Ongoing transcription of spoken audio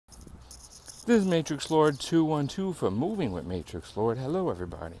This is Matrixlord 212 for Moving with Matrixlord. Hello,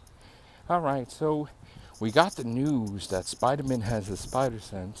 everybody. Alright, so we got the news that Spider-Man has his spider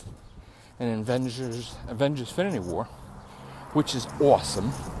sense in Avengers Infinity War, which is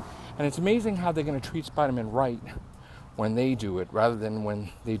awesome. And it's amazing how they're going to treat Spider-Man right when they do it, rather than when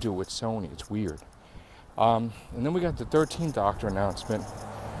they do it with Sony. It's weird. And then we got the 13th Doctor announcement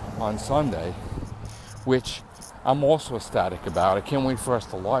on Sunday, which I'm also ecstatic about. I can't wait for us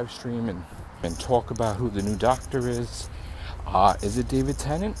to live stream and talk about who the new Doctor is. Is it David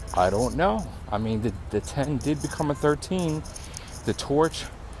Tennant? I don't know. I mean, the 10 did become a 13. The torch,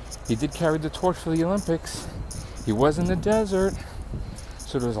 he did carry the torch for the Olympics. He was in the desert.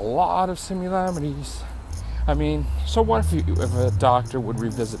 So there's a lot of similarities. I mean, so what if a Doctor would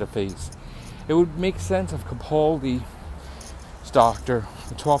revisit a face? It would make sense if Capaldi's Doctor,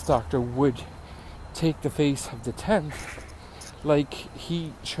 the 12th Doctor, would take the face of the 10th, like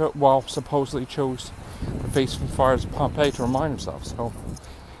he supposedly chose the face from far as Pompeii to remind himself. So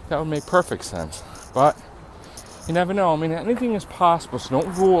that would make perfect sense. But you never know. I mean, anything is possible, so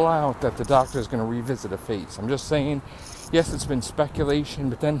don't rule out that the Doctor is going to revisit a face. I'm just saying, yes, it's been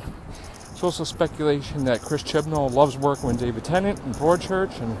speculation, but then it's also speculation that Chris Chibnall loves working with David Tennant in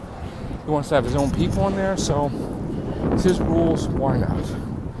Broadchurch, and he wants to have his own people in there, so it's his rules, why not?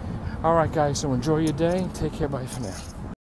 Alright guys, so enjoy your day. Take care, bye for now.